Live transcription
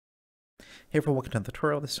Hey everyone, welcome to the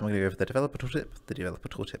tutorial. This time we're going to go over the developer tooltip. The developer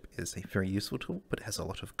tooltip is a very useful tool, but it has a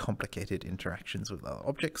lot of complicated interactions with other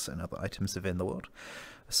objects and other items within the world.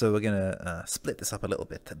 So we're going to split this up a little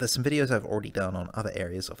bit. There's some videos I've already done on other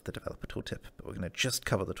areas of the developer tooltip, but we're going to just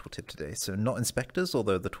cover the tooltip today. So not inspectors,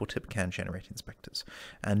 although the tooltip can generate inspectors,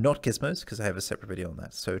 and not gizmos, because I have a separate video on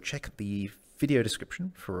that. So check the video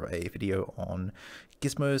description for a video on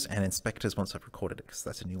gizmos and inspectors once I've recorded it, because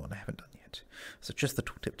that's a new one I haven't done yet. So just the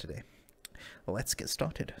tooltip today. Let's get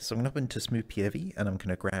started. So I'm going to open to Smooth POV and I'm going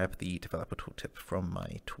to grab the developer tooltip from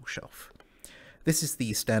my tool shelf. This is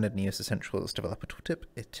the standard Neos Essentials developer tooltip.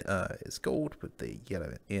 It is gold with the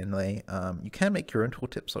yellow inlay. You can make your own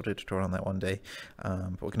tooltips. I'll do a tutorial on that one day,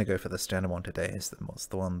 but we're going to go for the standard one today. It's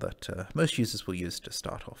the one that most users will use to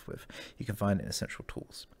start off with. You can find it in Essential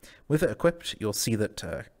Tools. With it equipped, you'll see that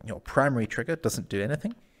your primary trigger doesn't do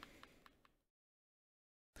anything,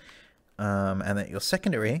 and that your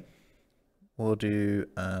secondary will do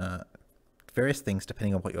various things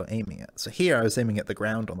depending on what you're aiming at. So here I was aiming at the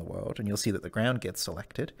ground on the world, and you'll see that the ground gets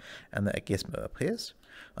selected and that a gizmo appears.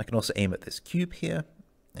 I can also aim at this cube here,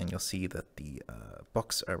 and you'll see that the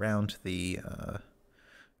box around the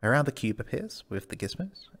cube appears with the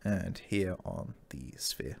gizmos, and here on the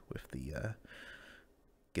sphere with the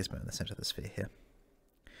gizmo in the center of the sphere here.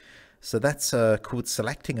 So that's called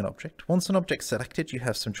selecting an object. Once an object's selected, you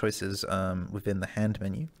have some choices within the hand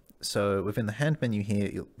menu. So within the hand menu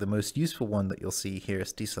here, the most useful one that you'll see here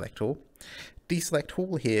is deselect all. Deselect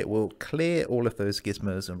all here will clear all of those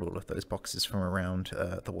gizmos and all of those boxes from around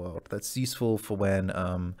the world. That's useful for when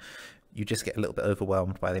you just get a little bit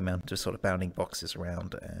overwhelmed by the amount of sort of bounding boxes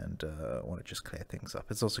around and want to just clear things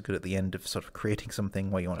up. It's also good at the end of sort of creating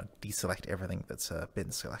something where you want to deselect everything that's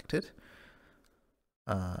been selected.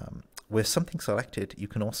 With something selected, you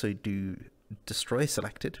can also do destroy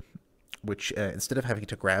selected, which instead of having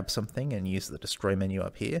to grab something and use the destroy menu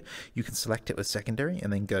up here, you can select it with secondary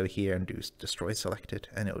and then go here and do destroy selected,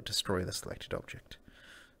 and it will destroy the selected object.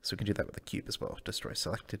 So we can do that with the cube as well. Destroy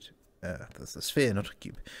selected, there's the sphere, not a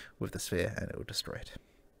cube, with the sphere, and it will destroy it.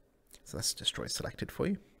 So that's destroy selected for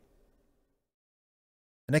you.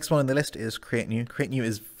 The next one on the list is create new. Create new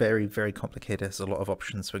is very, very complicated. There's a lot of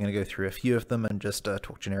options. So we're going to go through a few of them and just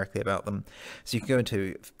talk generically about them. So you can go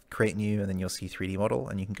into create new and then you'll see 3D model,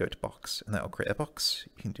 and you can go to box and that will create a box.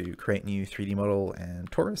 You can do create new 3D model and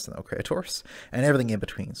torus, and that will create a torus, and everything in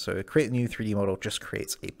between. So create new 3D model just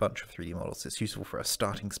creates a bunch of 3D models. It's useful for a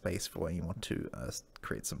starting space for when you want to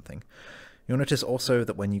create something. You'll notice also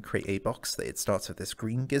that when you create a box that it starts with this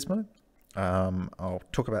green gizmo. I'll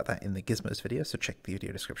talk about that in the gizmos video, so check the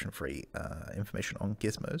video description for information on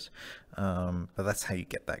gizmos, but that's how you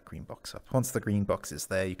get that green box up. Once the green box is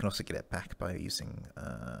there, you can also get it back by using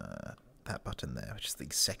that button there, which is the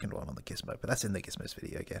second one on the gizmo, but that's in the gizmos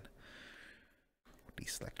video again.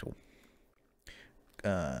 Deselect all.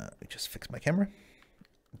 Just fix my camera.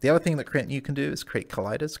 The other thing that create new can do is create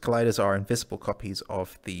colliders. Colliders are invisible copies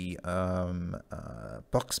of the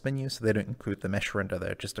box menu, so they don't include the mesh render,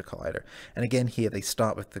 they're just a collider. And again, here they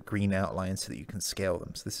start with the green outline so that you can scale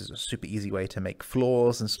them. So this is a super easy way to make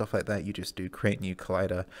floors and stuff like that. You just do create new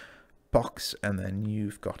collider box, and then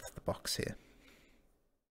you've got the box here.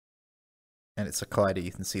 And it's a collider,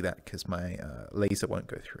 you can see that because my laser won't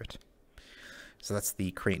go through it. So that's the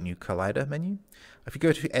create new collider menu. If you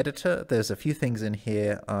go to editor, there's a few things in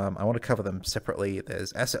here. I want to cover them separately.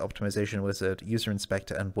 There's asset optimization wizard, user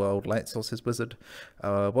inspector, and world light sources wizard.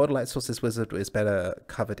 World light sources wizard is better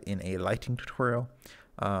covered in a lighting tutorial.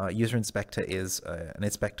 User inspector is an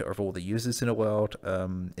inspector of all the users in a world.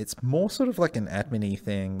 It's more sort of like an admin-y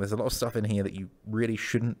thing. There's a lot of stuff in here that you really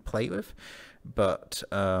shouldn't play with, but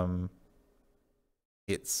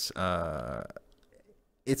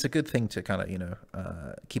it's a good thing to kind of,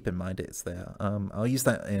 keep in mind it's there. I'll use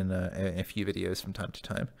that in a few videos from time to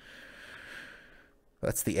time.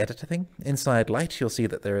 That's the editor thing. Inside light, you'll see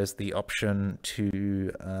that there is the option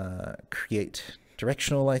to create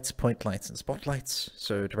directional lights, point lights, and spotlights.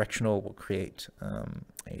 So directional will create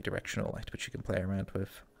a directional light, which you can play around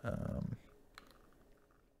with.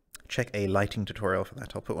 Check a lighting tutorial for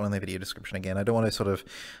that. I'll put one in the video description again. I don't want to sort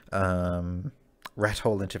of rat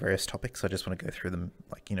hole into various topics. I just want to go through them,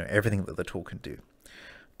 like, everything that the tool can do.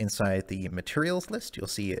 Inside the materials list, you'll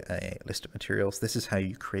see a list of materials. This is how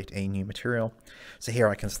you create a new material. So here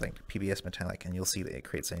I can select PBS metallic, and you'll see that it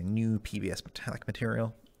creates a new PBS metallic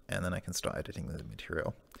material, and then I can start editing the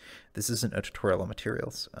material. This isn't a tutorial on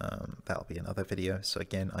materials. That'll be another video. So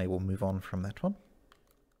again, I will move on from that one.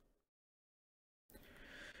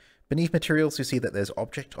 Beneath materials, you see that there's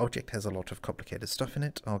object. Object has a lot of complicated stuff in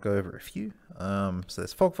it. I'll go over a few. So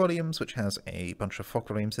there's fog volumes, which has a bunch of fog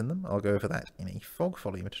volumes in them. I'll go over that in a fog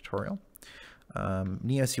volume tutorial.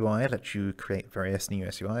 Neos UI lets you create various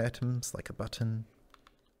Neos UI items, like a button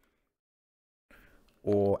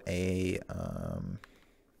or a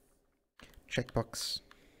checkbox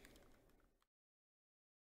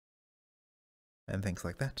and things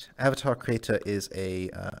like that. Avatar Creator is a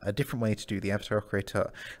different way to do the Avatar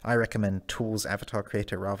Creator. I recommend Tools Avatar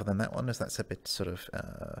Creator rather than that one, as that's a bit sort of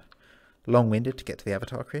long-winded to get to the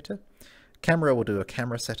Avatar Creator. Camera will do a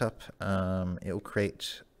camera setup. It will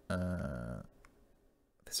create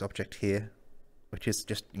this object here, which is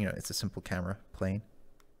just, you know, it's a simple camera plane.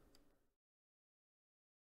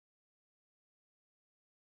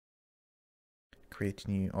 Create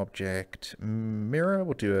a new object. Mirror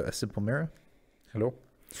will do a simple mirror. Hello.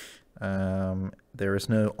 There is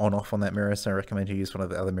no on-off on that mirror, so I recommend you use one of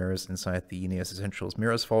the other mirrors inside the Neos Essentials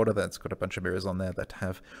Mirrors folder. That's got a bunch of mirrors on there that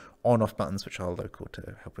have on-off buttons, which are local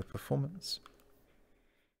to help with performance.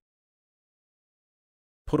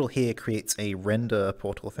 Portal here creates a render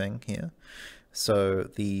portal thing here. So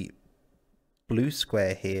the blue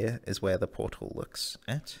square here is where the portal looks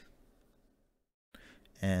at.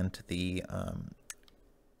 And the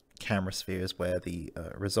camera sphere is where the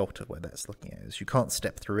result of where that's looking at is. You can't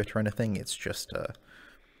step through it or anything. It's just a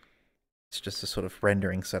sort of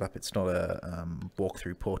rendering setup. It's not a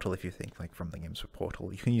walkthrough portal. If you think like from the games for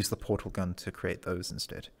Portal, you can use the portal gun to create those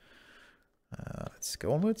instead. Let's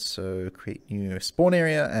go onwards. So create new spawn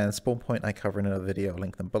area and spawn point I cover in another video. I'll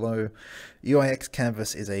link them below. UIX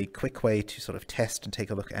canvas is a quick way to sort of test and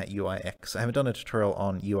take a look at UIX. I haven't done a tutorial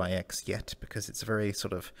on UIX yet because it's a very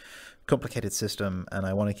sort of complicated system and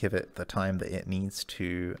I want to give it the time that it needs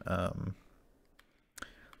to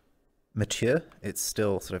mature. It's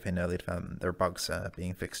still sort of in early development. There are bugs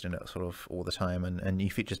being fixed in it sort of all the time and new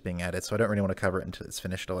features being added, so I don't really want to cover it until it's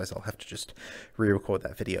finished, otherwise I'll have to just re-record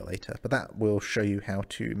that video later. But that will show you how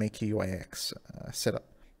to make a UIX setup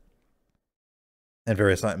and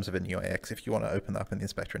various items within UIX if you want to open that up in the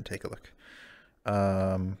inspector and take a look.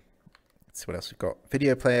 Let's see what else we've got.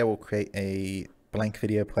 Video player will create a blank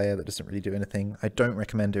video player that doesn't really do anything. I don't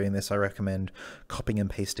recommend doing this. I recommend copying and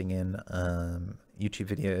pasting in YouTube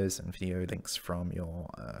videos and video links from your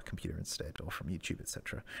computer instead, or from YouTube,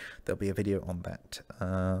 etc. There'll be a video on that.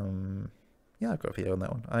 Yeah, I've got a video on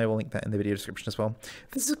that one. I will link that in the video description as well.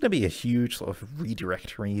 This is going to be a huge sort of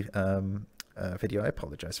redirectory video. I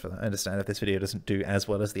apologize for that. I understand if this video doesn't do as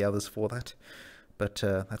well as the others for that, but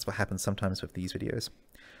that's what happens sometimes with these videos.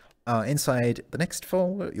 Inside the next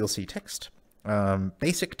folder, you'll see text.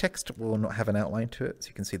 Basic text will not have an outline to it, so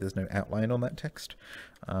you can see there's no outline on that text,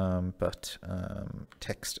 but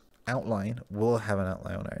text outline will have an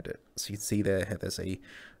outline on it. So you can see there's a,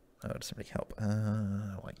 oh, it doesn't really help,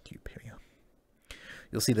 white cube, here we go.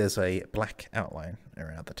 You'll see there's a black outline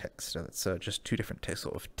around the text, so that's just two different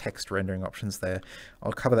sort of text rendering options there.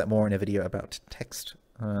 I'll cover that more in a video about text,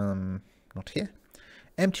 not here.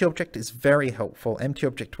 Empty object is very helpful. Empty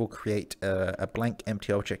object will create a blank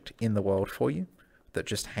empty object in the world for you that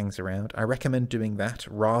just hangs around. I recommend doing that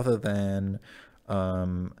rather than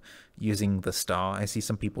using the star. I see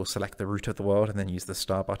some people select the root of the world and then use the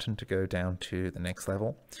star button to go down to the next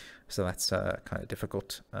level. So that's kind of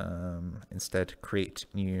difficult. Instead, create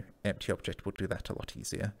new empty object will do that a lot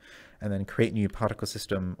easier. And then create new particle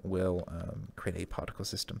system will create a particle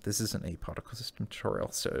system. This isn't a particle system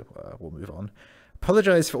tutorial, so we'll move on.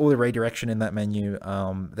 Apologize for all the redirection in that menu.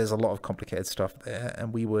 There's a lot of complicated stuff there,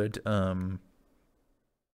 and we would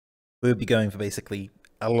be going for basically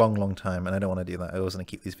a long time, and I don't want to do that. I always want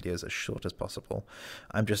to keep these videos as short as possible.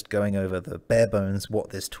 I'm just going over the bare bones,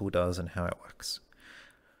 what this tool does and how it works.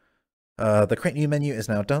 The create new menu is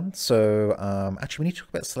now done, so actually we need to talk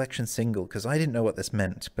about selection single, because I didn't know what this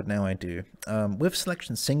meant, but now I do. With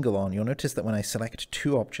selection single on, you'll notice that when I select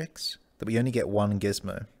two objects, that we only get one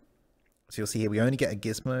gizmo. So you'll see here we only get a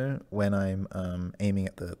gizmo when I'm aiming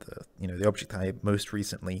at the object I most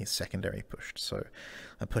recently secondary pushed. So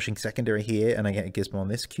I'm pushing secondary here and I get a gizmo on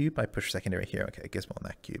this cube. I push secondary here, I get a gizmo on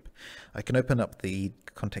that cube. I can open up the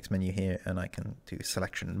context menu here and I can do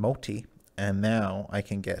selection multi, and now I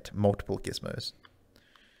can get multiple gizmos.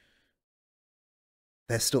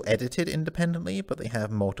 They're still edited independently, but they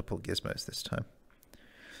have multiple gizmos this time.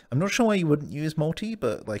 I'm not sure why you wouldn't use multi,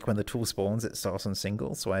 but like when the tool spawns, it starts on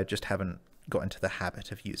single, so I just haven't got into the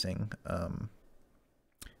habit of using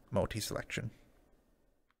multi-selection.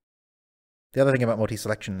 The other thing about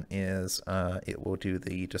multi-selection is it will do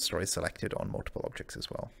the destroy selected on multiple objects as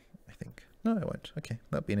well, I think. No, it won't. Okay,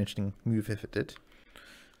 that'd be an interesting move if it did.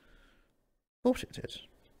 Thought it did.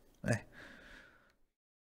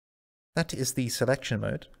 That is the selection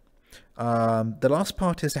mode. The last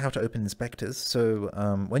part is how to open inspectors. So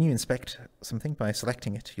when you inspect something by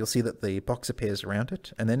selecting it, you'll see that the box appears around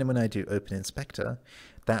it. And then when I do open inspector,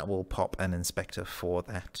 that will pop an inspector for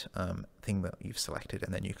that thing that you've selected,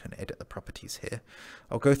 and then you can edit the properties here.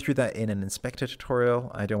 I'll go through that in an inspector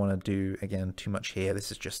tutorial. I don't want to do, again, too much here.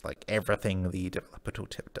 This is just like everything the developer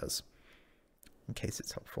tooltip does, in case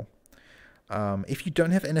it's helpful. If you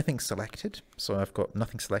don't have anything selected, so I've got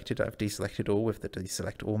nothing selected, I've deselected all with the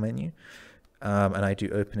deselect all menu, and I do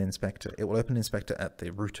open inspector, it will open inspector at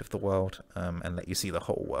the root of the world and let you see the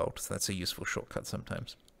whole world. So that's a useful shortcut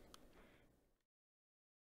sometimes.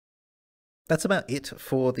 That's about it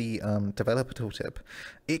for the developer tooltip.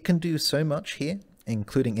 It can do so much here,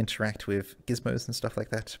 including interact with gizmos and stuff like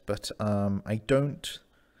that, but I don't,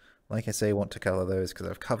 like I say, want to cover those because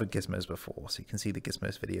I've covered gizmos before, so you can see the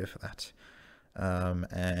gizmos video for that.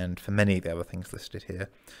 And for many of the other things listed here.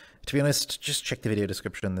 To be honest, just check the video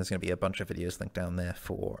description. There's going to be a bunch of videos linked down there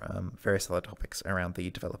for various other topics around the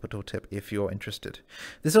developer tooltip if you're interested.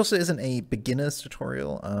 This also isn't a beginner's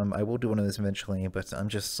tutorial. I will do one of those eventually, but I'm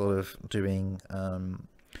just sort of doing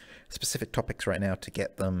specific topics right now to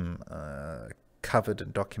get them covered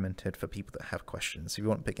and documented for people that have questions. If you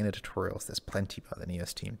want beginner tutorials, there's plenty by the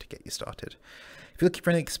Neos team to get you started. If you're looking for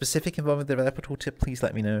anything specific involving the developer tooltip, please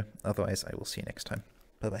let me know. Otherwise, I will see you next time.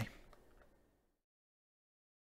 Bye-bye.